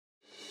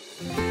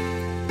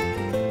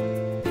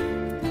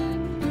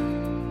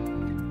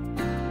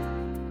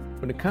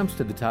When it comes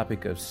to the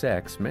topic of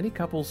sex, many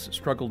couples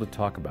struggle to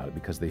talk about it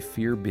because they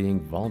fear being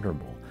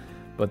vulnerable.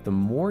 But the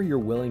more you're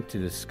willing to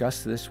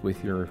discuss this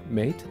with your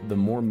mate, the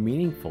more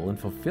meaningful and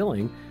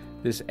fulfilling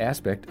this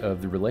aspect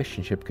of the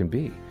relationship can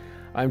be.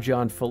 I'm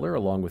John Fuller,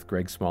 along with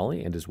Greg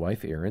Smalley and his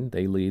wife, Erin.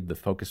 They lead the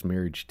Focus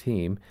Marriage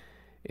team.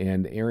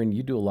 And Erin,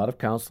 you do a lot of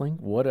counseling.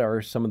 What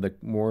are some of the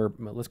more,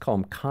 let's call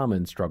them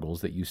common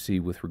struggles that you see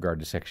with regard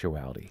to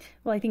sexuality?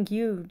 Well, I think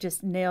you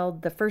just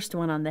nailed the first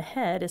one on the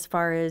head as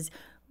far as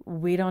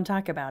we don't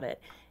talk about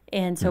it.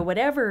 And so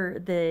whatever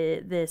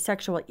the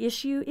sexual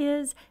issue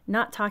is,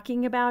 not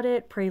talking about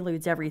it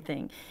preludes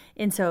everything.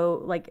 And so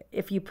like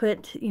if you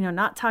put,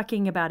 not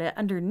talking about it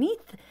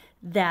underneath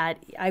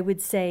that, I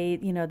would say,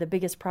 the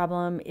biggest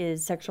problem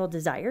is sexual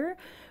desire,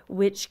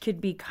 which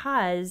could be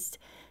caused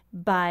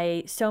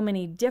by so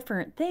many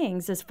different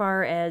things as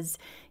far as,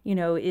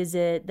 is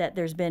it that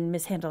there's been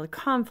mishandled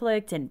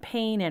conflict and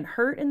pain and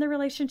hurt in the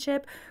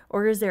relationship,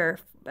 or is there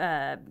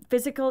a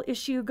physical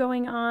issue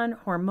going on,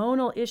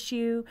 hormonal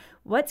issue?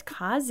 What's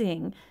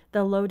causing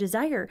the low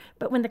desire?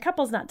 But when the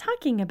couple's not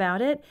talking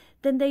about it,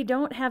 then they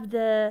don't have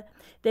the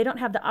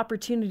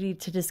opportunity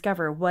to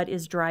discover what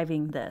is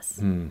driving this.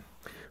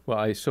 Well,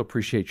 I so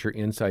appreciate your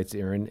insights,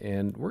 Erin,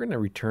 and we're going to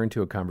return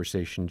to a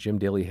conversation Jim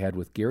Daly had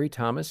with Gary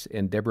Thomas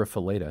and Deborah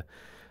Fileta.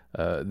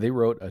 They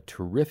wrote a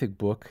terrific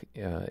book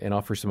and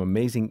offer some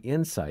amazing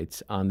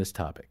insights on this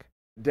topic.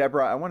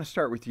 Deborah, I want to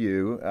start with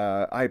you.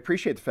 I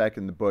appreciate the fact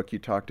in the book you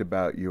talked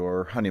about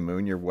your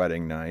honeymoon, your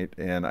wedding night,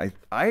 and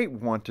I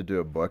want to do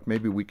a book.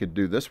 Maybe we could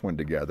do this one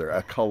together,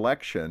 a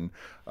collection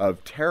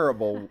of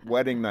terrible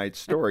wedding night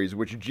stories,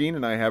 which Jean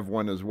and I have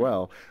one as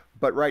well.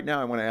 But right now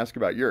I want to ask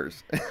about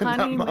yours.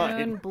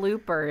 Honeymoon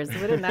bloopers.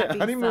 Wouldn't that be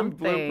honeymoon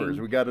something? bloopers.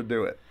 We got to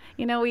do it.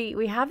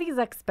 We have these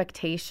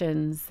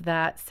expectations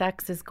that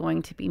sex is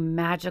going to be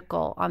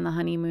magical on the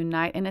honeymoon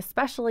night, and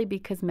especially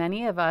because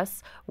many of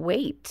us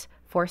wait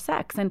for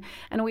sex. And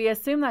we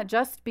assume that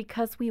just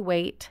because we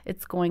wait,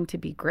 it's going to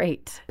be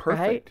great. Perfect.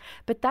 Right?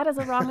 But that is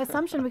a wrong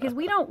assumption, because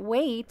we don't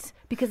wait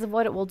because of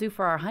what it will do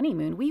for our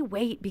honeymoon. We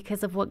wait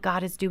because of what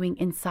God is doing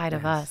inside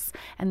of us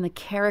and the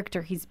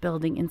character he's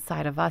building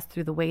inside of us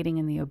through the waiting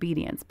and the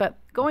obedience. But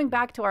going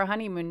back to our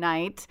honeymoon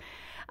night,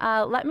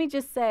 let me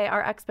just say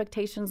our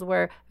expectations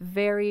were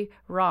very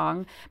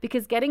wrong,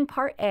 because getting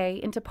part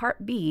A into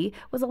part B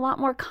was a lot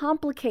more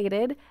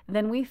complicated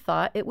than we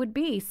thought it would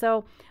be.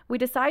 So we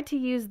decided to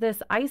use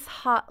this ice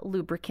hot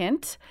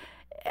lubricant.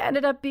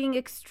 Ended up being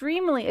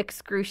extremely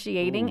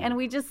excruciating, and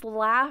we just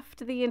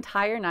laughed the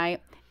entire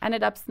night,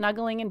 ended up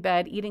snuggling in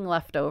bed, eating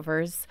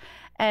leftovers,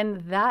 and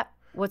that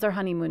was our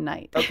honeymoon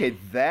night. Okay,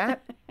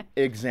 that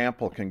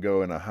example can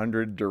go in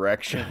 100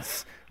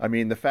 directions. I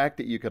mean, the fact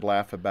that you could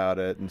laugh about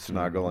it and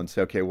snuggle and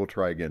say, okay, we'll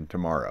try again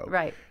tomorrow.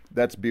 Right.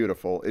 That's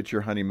beautiful. It's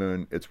your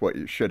honeymoon. It's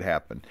what should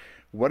happen.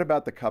 What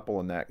about the couple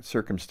in that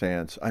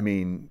circumstance? I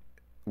mean,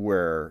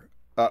 where,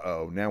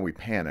 now we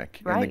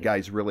panic, and the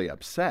guy's really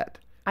upset.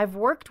 I've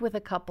worked with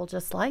a couple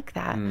just like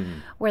that,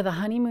 where the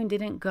honeymoon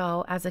didn't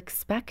go as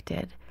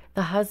expected.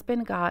 The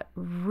husband got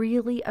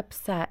really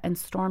upset and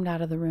stormed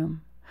out of the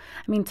room.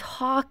 I mean,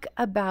 talk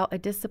about a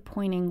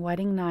disappointing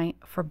wedding night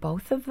for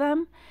both of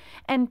them.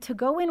 And to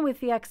go in with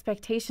the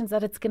expectations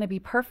that it's going to be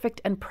perfect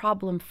and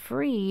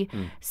problem-free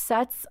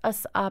sets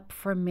us up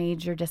for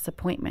major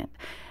disappointment.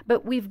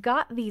 But we've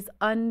got these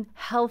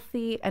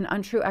unhealthy and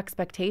untrue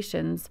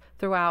expectations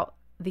throughout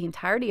the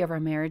entirety of our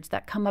marriage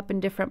that come up in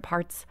different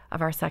parts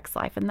of our sex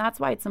life. And that's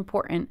why it's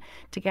important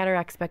to get our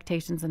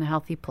expectations in a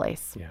healthy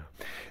place. Yeah.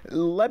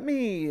 Let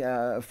me,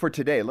 for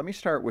today, let me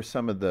start with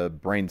some of the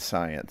brain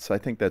science. I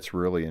think that's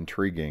really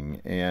intriguing.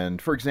 And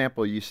for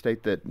example, you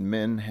state that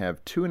men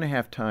have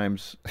 2.5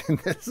 times,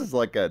 this is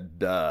like a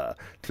duh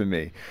to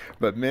me,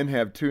 but men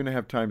have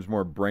 2.5 times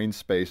more brain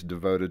space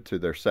devoted to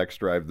their sex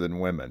drive than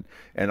women.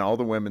 And all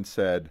the women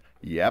said,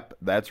 yep,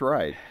 that's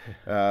right.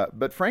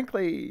 But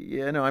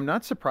frankly, I'm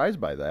not surprised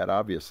by that,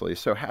 obviously.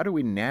 So how do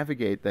we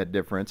navigate that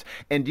difference?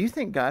 And do you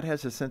think God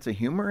has a sense of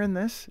humor in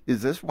this?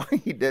 Is this why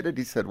he did it?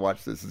 He said,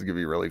 watch this is going to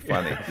be really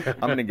funny. I'm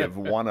going to give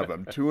one of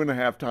them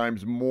 2.5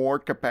 times more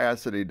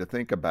capacity to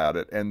think about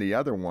it, and the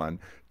other one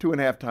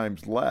 2.5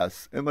 times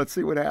less, and let's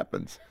see what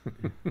happens.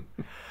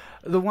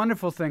 The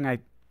wonderful thing I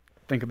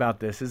think about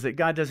this is that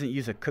God doesn't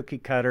use a cookie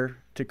cutter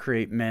to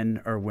create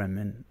men or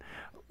women.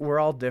 We're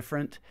all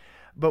different.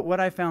 But what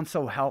I found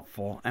so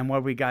helpful, and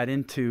what we got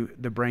into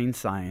the brain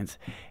science,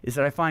 is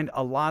that I find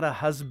a lot of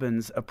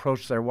husbands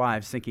approach their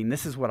wives thinking,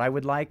 this is what I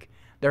would like,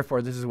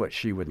 therefore this is what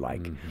she would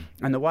like.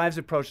 And the wives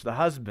approach the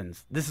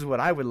husbands, this is what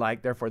I would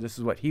like, therefore this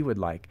is what he would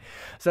like.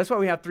 So that's why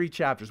we have 3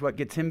 chapters, what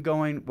gets him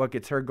going, what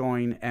gets her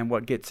going, and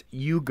what gets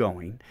you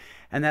going.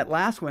 And that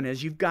last one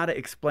is you've got to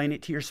explain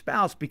it to your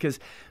spouse, because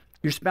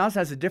your spouse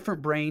has a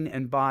different brain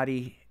and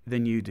body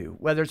than you do,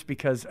 whether it's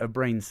because of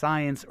brain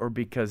science or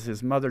because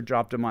his mother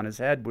dropped him on his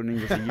head when he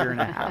was 1.5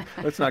 years.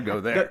 Let's not go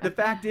there. The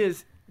fact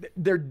is,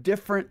 they're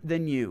different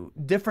than you.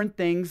 Different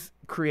things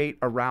create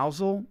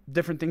arousal.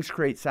 Different things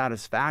create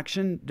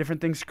satisfaction.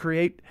 Different things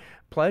create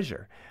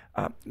pleasure.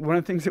 One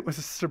of the things that was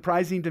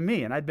surprising to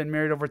me, and I'd been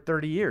married over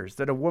 30 years,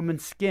 that a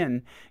woman's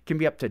skin can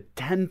be up to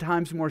 10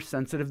 times more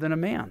sensitive than a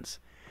man's.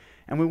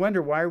 And we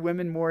wonder, why are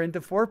women more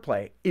into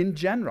foreplay in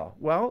general?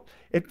 Well,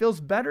 it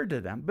feels better to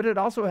them, but it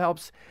also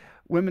helps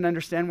women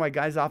understand why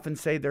guys often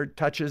say their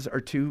touches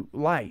are too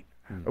light.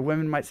 Or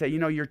women might say,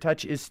 your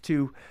touch is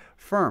too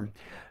firm.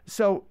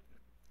 So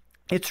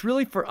it's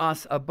really for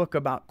us a book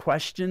about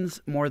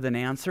questions more than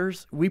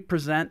answers. We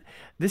present,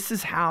 this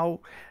is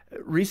how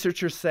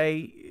researchers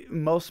say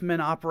most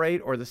men operate,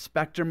 or the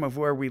spectrum of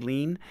where we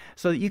lean,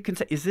 so that you can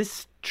say, is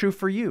this true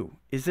for you?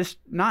 Is this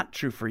not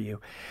true for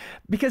you?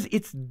 Because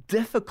it's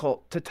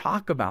difficult to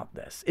talk about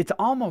this. It's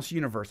almost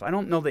universal. I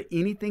don't know that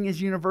anything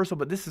is universal,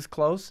 but this is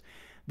close,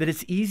 that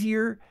it's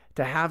easier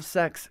to have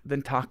sex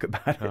than talk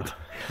about it.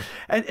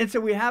 And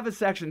so we have a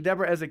section,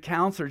 Deborah, as a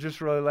counselor,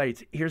 just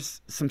relates.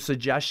 Here's some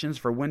suggestions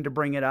for when to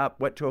bring it up,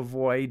 what to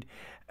avoid,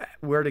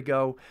 where to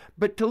go.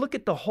 But to look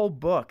at the whole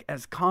book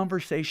as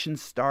conversation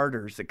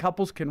starters, that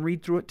couples can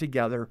read through it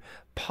together,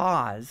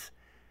 pause,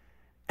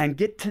 and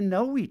get to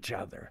know each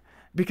other.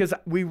 Because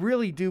we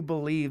really do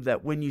believe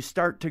that when you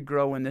start to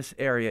grow in this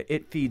area,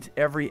 it feeds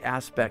every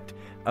aspect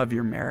of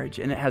your marriage,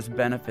 and it has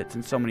benefits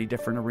in so many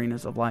different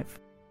arenas of life.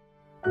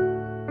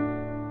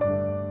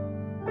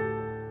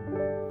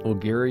 Well,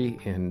 Gary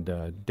and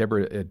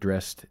Deborah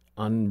addressed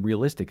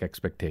unrealistic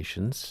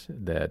expectations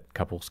that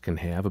couples can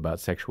have about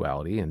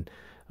sexuality. And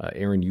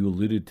Aaron, you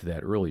alluded to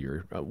that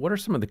earlier. What are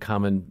some of the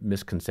common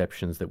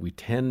misconceptions that we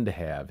tend to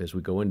have as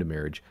we go into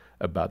marriage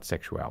about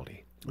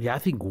sexuality? Yeah, I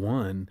think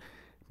one,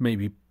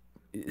 maybe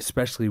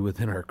especially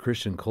within our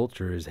Christian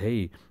culture, is,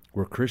 hey,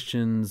 we're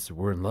Christians,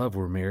 we're in love,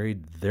 we're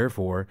married,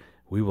 therefore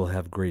we will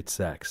have great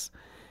sex.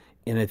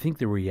 And I think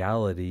the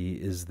reality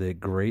is that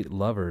great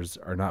lovers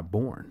are not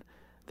born.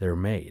 They're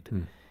made.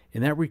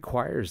 And that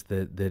requires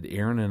that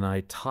Aaron and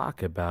I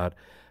talk about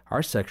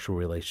our sexual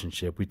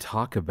relationship. We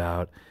talk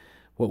about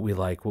what we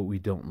like, what we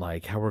don't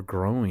like, how we're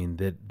growing,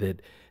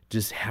 that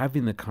just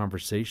having the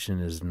conversation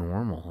is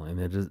normal, and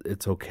that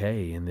it's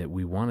okay, and that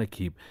we want to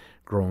keep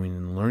growing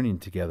and learning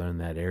together in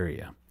that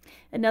area.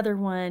 Another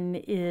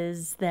one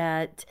is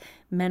that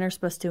men are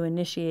supposed to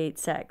initiate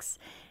sex.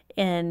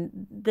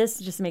 And this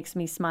just makes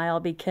me smile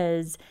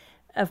because,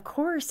 of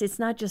course, it's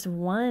not just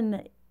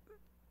one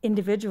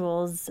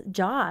individual's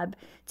job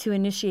to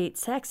initiate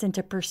sex and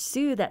to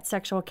pursue that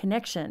sexual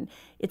connection.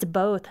 It's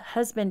both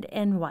husband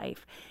and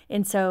wife.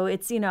 And so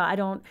it's,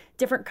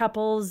 different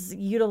couples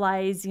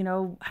utilize,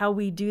 how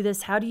we do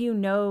this. How do you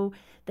know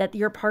that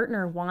your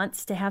partner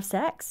wants to have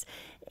sex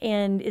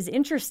and is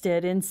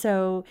interested? And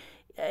so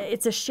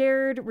it's a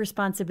shared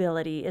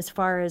responsibility as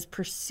far as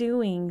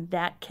pursuing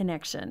that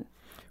connection.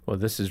 Well,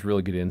 this is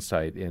really good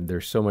insight, and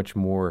there's so much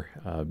more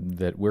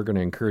that we're going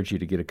to encourage you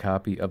to get a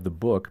copy of the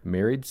book,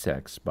 Married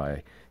Sex,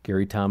 by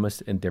Gary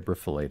Thomas and Deborah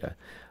Fileta.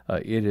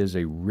 It is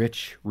a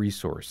rich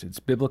resource. It's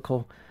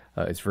biblical,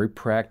 it's very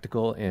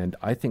practical, and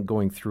I think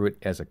going through it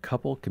as a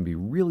couple can be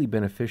really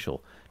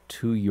beneficial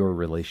to your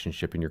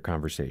relationship and your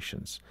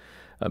conversations.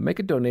 Make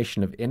a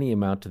donation of any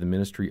amount to the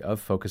ministry of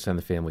Focus on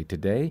the Family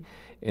today,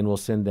 and we'll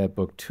send that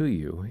book to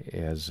you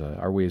as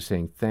our way of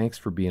saying thanks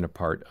for being a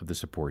part of the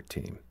support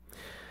team.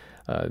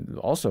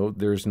 Also,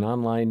 there's an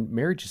online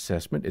marriage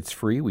assessment. It's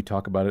free. We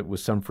talk about it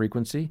with some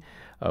frequency.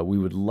 We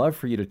would love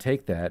for you to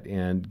take that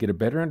and get a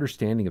better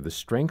understanding of the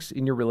strengths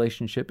in your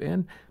relationship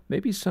and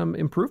maybe some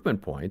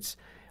improvement points.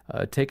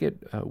 Take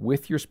it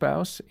with your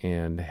spouse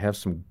and have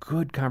some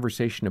good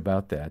conversation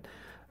about that.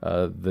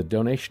 The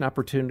donation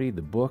opportunity,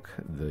 the book,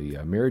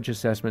 the marriage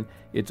assessment,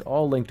 it's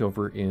all linked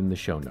over in the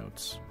show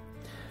notes.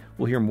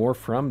 We'll hear more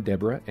from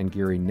Deborah and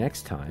Gary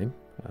next time.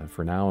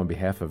 For now, on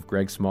behalf of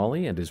Greg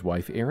Smalley and his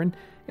wife Erin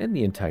and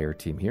the entire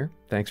team here,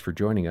 thanks for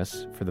joining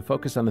us for the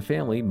Focus on the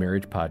Family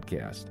Marriage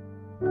Podcast.